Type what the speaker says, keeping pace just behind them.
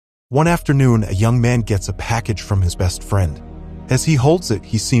One afternoon, a young man gets a package from his best friend. As he holds it,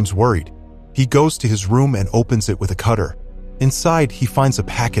 he seems worried. He goes to his room and opens it with a cutter. Inside, he finds a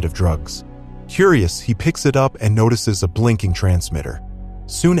packet of drugs. Curious, he picks it up and notices a blinking transmitter.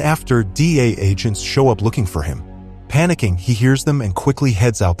 Soon after, DA agents show up looking for him. Panicking, he hears them and quickly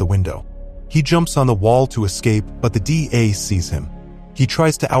heads out the window. He jumps on the wall to escape, but the DA sees him. He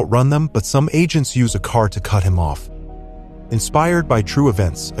tries to outrun them, but some agents use a car to cut him off. Inspired by true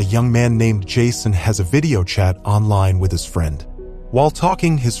events, a young man named Jason has a video chat online with his friend. While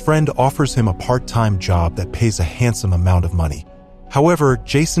talking, his friend offers him a part-time job that pays a handsome amount of money. However,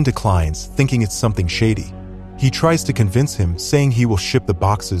 Jason declines, thinking it's something shady. He tries to convince him, saying he will ship the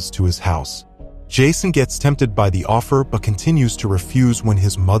boxes to his house. Jason gets tempted by the offer but continues to refuse when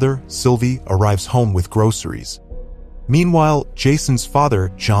his mother, Sylvie, arrives home with groceries. Meanwhile, Jason's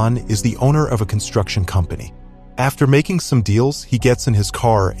father, John, is the owner of a construction company. After making some deals, he gets in his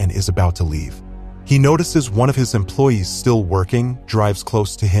car and is about to leave. He notices one of his employees still working, drives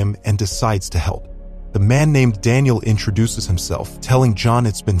close to him, and decides to help. The man named Daniel introduces himself, telling John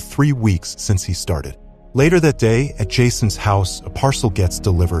it's been 3 weeks since he started. Later that day, at Jason's house, a parcel gets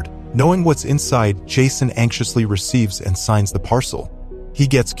delivered. Knowing what's inside, Jason anxiously receives and signs the parcel. He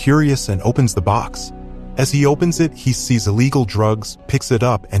gets curious and opens the box. As he opens it, he sees illegal drugs, picks it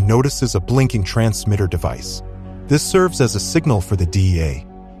up, and notices a blinking transmitter device. This serves as a signal for the DEA.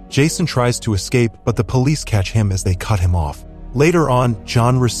 Jason tries to escape, but the police catch him as they cut him off. Later on,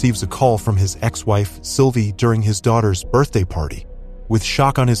 John receives a call from his ex-wife, Sylvie, during his daughter's birthday party. With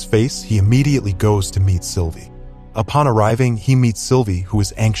shock on his face, he immediately goes to meet Sylvie. Upon arriving, he meets Sylvie, who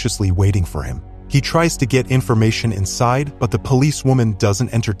is anxiously waiting for him. He tries to get information inside, but the policewoman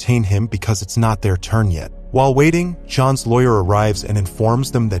doesn't entertain him because it's not their turn yet. While waiting, John's lawyer arrives and informs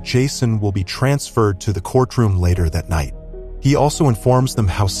them that Jason will be transferred to the courtroom later that night. He also informs them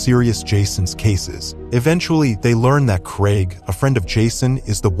how serious Jason's case is. Eventually, they learn that Craig, a friend of Jason,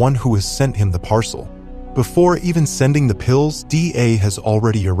 is the one who has sent him the parcel. Before even sending the pills, DA has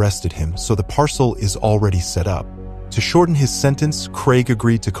already arrested him, so the parcel is already set up. To shorten his sentence, Craig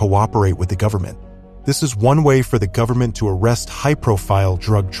agreed to cooperate with the government. This is one way for the government to arrest high-profile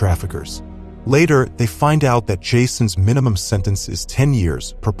drug traffickers. Later, they find out that Jason's minimum sentence is 10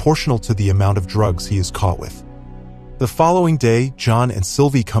 years, proportional to the amount of drugs he is caught with. The following day, John and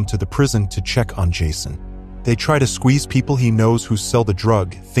Sylvie come to the prison to check on Jason. They try to squeeze people he knows who sell the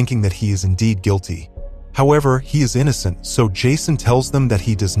drug, thinking that he is indeed guilty. However, he is innocent, so Jason tells them that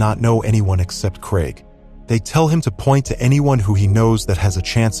he does not know anyone except Craig. They tell him to point to anyone who he knows that has a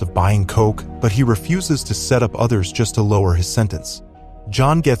chance of buying coke, but he refuses to set up others just to lower his sentence.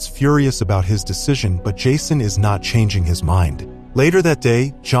 John gets furious about his decision, but Jason is not changing his mind. Later that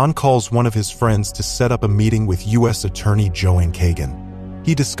day, John calls one of his friends to set up a meeting with U.S. Attorney Joanne Kagan.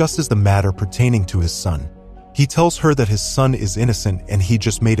 He discusses the matter pertaining to his son. He tells her that his son is innocent and he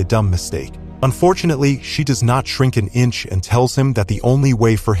just made a dumb mistake. Unfortunately, she does not shrink an inch and tells him that the only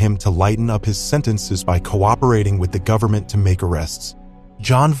way for him to lighten up his sentence is by cooperating with the government to make arrests.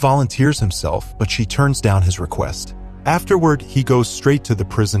 John volunteers himself, but she turns down his request. Afterward, he goes straight to the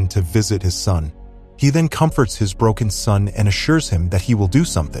prison to visit his son. He then comforts his broken son and assures him that he will do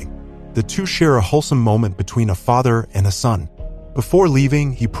something. The two share a wholesome moment between a father and a son. Before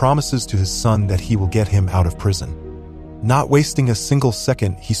leaving, he promises to his son that he will get him out of prison. Not wasting a single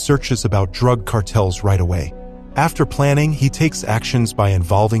second, he searches about drug cartels right away. After planning, he takes actions by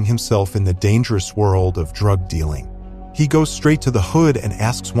involving himself in the dangerous world of drug dealing. He goes straight to the hood and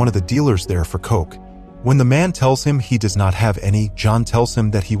asks one of the dealers there for coke. When the man tells him he does not have any, John tells him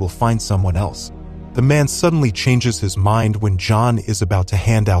that he will find someone else. The man suddenly changes his mind when John is about to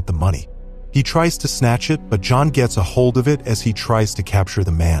hand out the money. He tries to snatch it, but John gets a hold of it as he tries to capture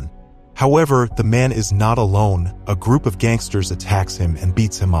the man. However, the man is not alone. A group of gangsters attacks him and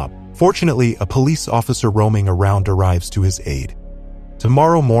beats him up. Fortunately, a police officer roaming around arrives to his aid.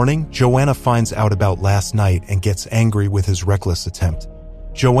 Tomorrow morning, Joanna finds out about last night and gets angry with his reckless attempt.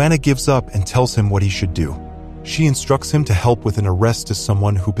 Joanna gives up and tells him what he should do. She instructs him to help with an arrest to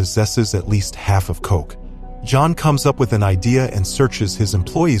someone who possesses at least half of coke. John comes up with an idea and searches his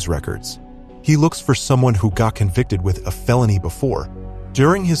employees' records. He looks for someone who got convicted with a felony before.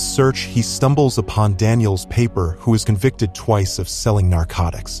 During his search, he stumbles upon Daniel's paper, who is convicted twice of selling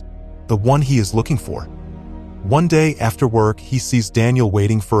narcotics, the one he is looking for. One day after work, he sees Daniel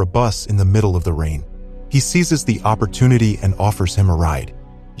waiting for a bus in the middle of the rain. He seizes the opportunity and offers him a ride.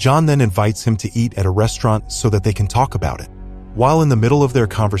 John then invites him to eat at a restaurant so that they can talk about it. While in the middle of their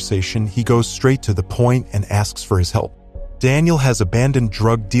conversation, he goes straight to the point and asks for his help. Daniel has abandoned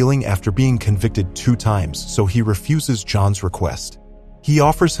drug dealing after being convicted 2 times, so he refuses John's request. He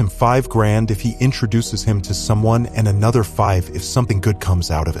offers him $5,000 if he introduces him to someone and another $5,000 if something good comes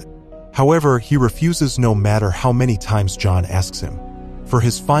out of it. However, he refuses no matter how many times John asks him. For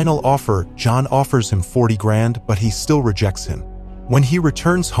his final offer, John offers him $40,000, but he still rejects him. When he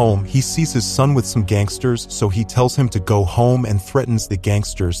returns home, he sees his son with some gangsters, so he tells him to go home and threatens the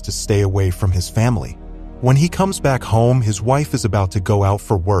gangsters to stay away from his family. When he comes back home, his wife is about to go out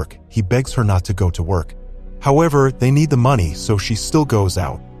for work. He begs her not to go to work. However, they need the money, so she still goes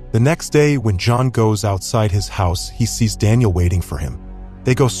out. The next day, when John goes outside his house, he sees Daniel waiting for him.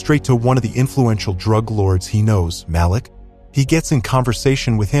 They go straight to one of the influential drug lords he knows, Malik. He gets in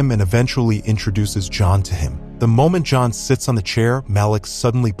conversation with him and eventually introduces John to him. The moment John sits on the chair, Malik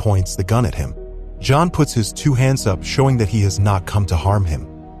suddenly points the gun at him. John puts his 2 hands up, showing that he has not come to harm him.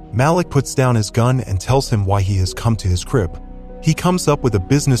 Malik puts down his gun and tells him why he has come to his crib. He comes up with a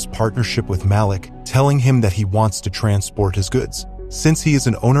business partnership with Malik, telling him that he wants to transport his goods. Since he is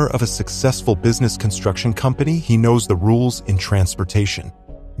an owner of a successful business construction company, he knows the rules in transportation.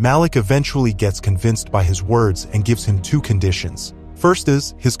 Malik eventually gets convinced by his words and gives him 2 conditions. First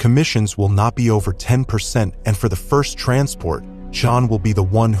is, his commissions will not be over 10%, and for the first transport, John will be the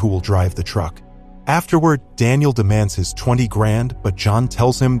one who will drive the truck. Afterward, Daniel demands his $20,000, but John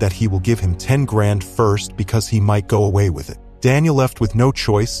tells him that he will give him $10,000 first because he might go away with it. Daniel, left with no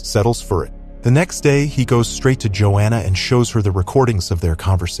choice, settles for it. The next day, he goes straight to Joanna and shows her the recordings of their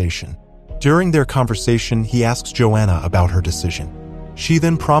conversation. During their conversation, he asks Joanna about her decision. She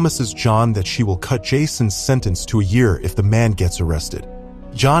then promises John that she will cut Jason's sentence to a year if the man gets arrested.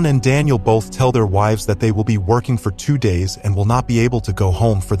 John and Daniel both tell their wives that they will be working for 2 days and will not be able to go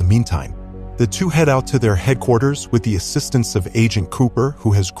home for the meantime. The two head out to their headquarters with the assistance of Agent Cooper,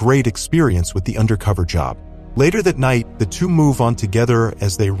 who has great experience with the undercover job. Later that night, the two move on together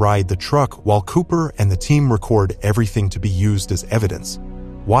as they ride the truck while Cooper and the team record everything to be used as evidence.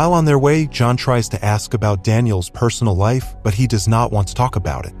 While on their way, John tries to ask about Daniel's personal life, but he does not want to talk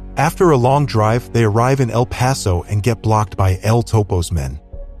about it. After a long drive, they arrive in El Paso and get blocked by El Topo's men.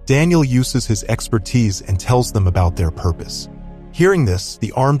 Daniel uses his expertise and tells them about their purpose. Hearing this,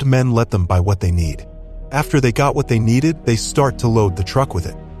 the armed men let them buy what they need. After they got what they needed, they start to load the truck with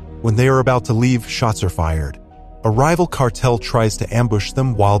it. When they are about to leave, shots are fired. A rival cartel tries to ambush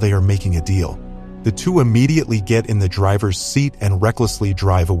them while they are making a deal. The two immediately get in the driver's seat and recklessly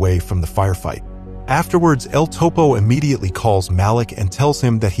drive away from the firefight. Afterwards, El Topo immediately calls Malik and tells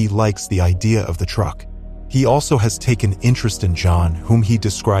him that he likes the idea of the truck. He also has taken interest in John, whom he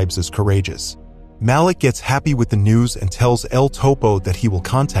describes as courageous. Malik gets happy with the news and tells El Topo that he will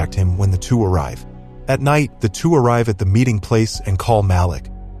contact him when the two arrive. At night, the two arrive at the meeting place and call Malik.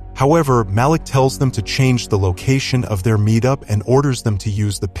 However, Malik tells them to change the location of their meetup and orders them to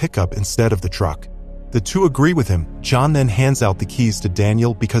use the pickup instead of the truck. The two agree with him. John then hands out the keys to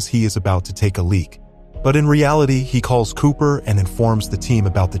Daniel because he is about to take a leak. But in reality, he calls Cooper and informs the team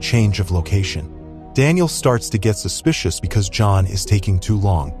about the change of location. Daniel starts to get suspicious because John is taking too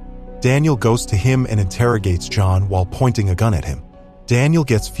long. Daniel goes to him and interrogates John while pointing a gun at him. Daniel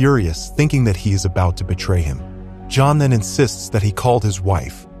gets furious, thinking that he is about to betray him. John then insists that he called his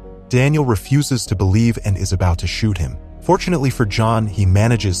wife. Daniel refuses to believe and is about to shoot him. Fortunately for John, he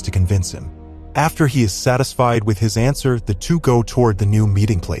manages to convince him. After he is satisfied with his answer, the two go toward the new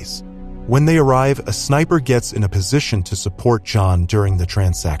meeting place. When they arrive, a sniper gets in a position to support John during the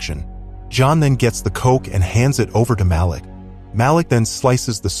transaction. John then gets the coke and hands it over to Malik. Malik then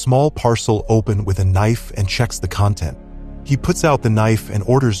slices the small parcel open with a knife and checks the content. He puts out the knife and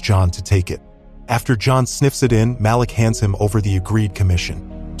orders John to take it. After John sniffs it in, Malik hands him over the agreed commission.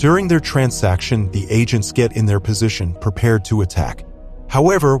 During their transaction, the agents get in their position, prepared to attack.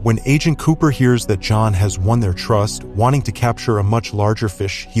 However, when Agent Cooper hears that John has won their trust, wanting to capture a much larger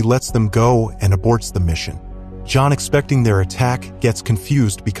fish, he lets them go and aborts the mission. John, expecting their attack, gets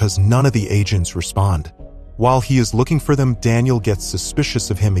confused because none of the agents respond. While he is looking for them, Daniel gets suspicious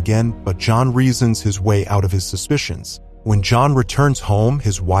of him again, but John reasons his way out of his suspicions. When John returns home,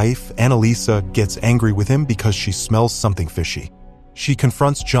 his wife, Annalisa, gets angry with him because she smells something fishy. She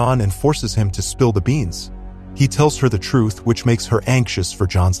confronts John and forces him to spill the beans. He tells her the truth, which makes her anxious for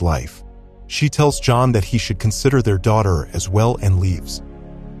John's life. She tells John that he should consider their daughter as well and leaves.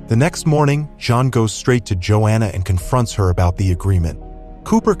 The next morning, John goes straight to Joanna and confronts her about the agreement.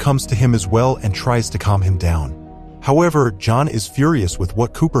 Cooper comes to him as well and tries to calm him down. However, John is furious with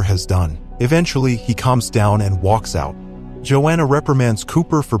what Cooper has done. Eventually, he calms down and walks out. Joanna reprimands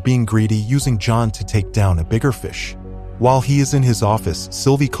Cooper for being greedy, using John to take down a bigger fish. While he is in his office,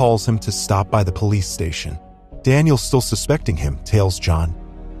 Sylvie calls him to stop by the police station. Daniel, still suspecting him, tails John.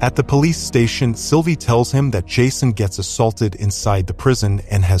 At the police station, Sylvie tells him that Jason gets assaulted inside the prison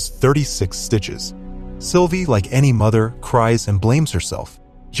and has 36 stitches. Sylvie, like any mother, cries and blames herself.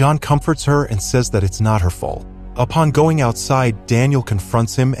 John comforts her and says that it's not her fault. Upon going outside, Daniel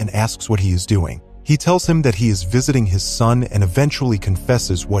confronts him and asks what he is doing. He tells him that he is visiting his son and eventually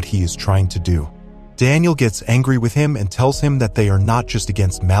confesses what he is trying to do. Daniel gets angry with him and tells him that they are not just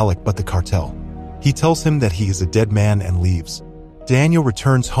against Malik but the cartel. He tells him that he is a dead man and leaves. Daniel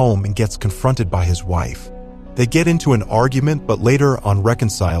returns home and gets confronted by his wife. They get into an argument but later on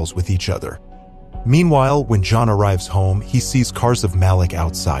reconciles with each other. Meanwhile, when John arrives home, he sees cars of Malik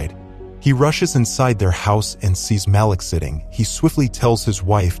outside. He rushes inside their house and sees Malik sitting. He swiftly tells his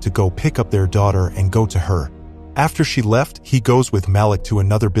wife to go pick up their daughter and go to her. After she left, he goes with Malik to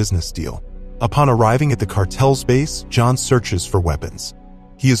another business deal. Upon arriving at the cartel's base, John searches for weapons.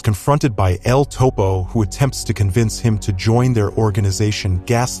 He is confronted by El Topo, who attempts to convince him to join their organization,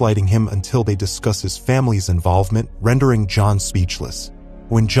 gaslighting him until they discuss his family's involvement, rendering John speechless.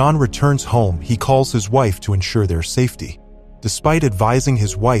 When John returns home, he calls his wife to ensure their safety. Despite advising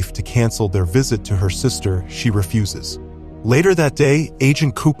his wife to cancel their visit to her sister, she refuses. Later that day,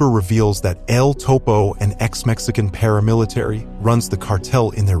 Agent Cooper reveals that El Topo, an ex-Mexican paramilitary, runs the cartel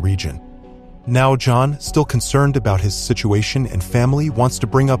in their region. Now John, still concerned about his situation and family, wants to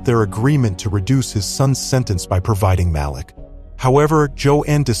bring up their agreement to reduce his son's sentence by providing Malik. However,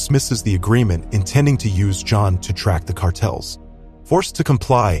 Joanne dismisses the agreement, intending to use John to track the cartels. Forced to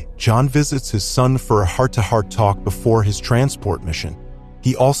comply, John visits his son for a heart-to-heart talk before his transport mission.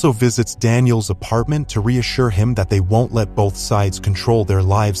 He also visits Daniel's apartment to reassure him that they won't let both sides control their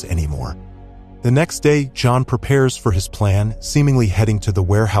lives anymore. The next day, John prepares for his plan, seemingly heading to the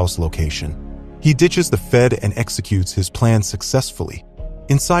warehouse location. He ditches the Fed and executes his plan successfully.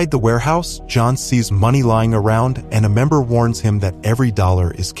 Inside the warehouse, John sees money lying around, and a member warns him that every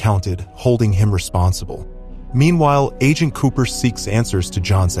dollar is counted, holding him responsible. Meanwhile, Agent Cooper seeks answers to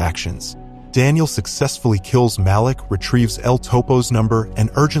John's actions. Daniel successfully kills Malik, retrieves El Topo's number, and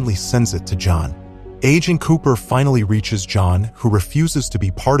urgently sends it to John. Agent Cooper finally reaches John, who refuses to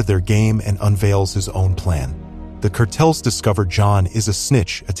be part of their game and unveils his own plan. The cartels discover John is a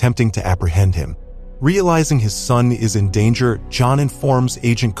snitch, attempting to apprehend him. Realizing his son is in danger, John informs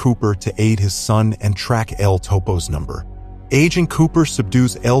Agent Cooper to aid his son and track El Topo's number. Agent Cooper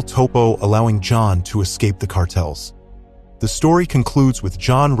subdues El Topo, allowing John to escape the cartels. The story concludes with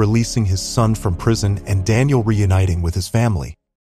John releasing his son from prison and Daniel reuniting with his family.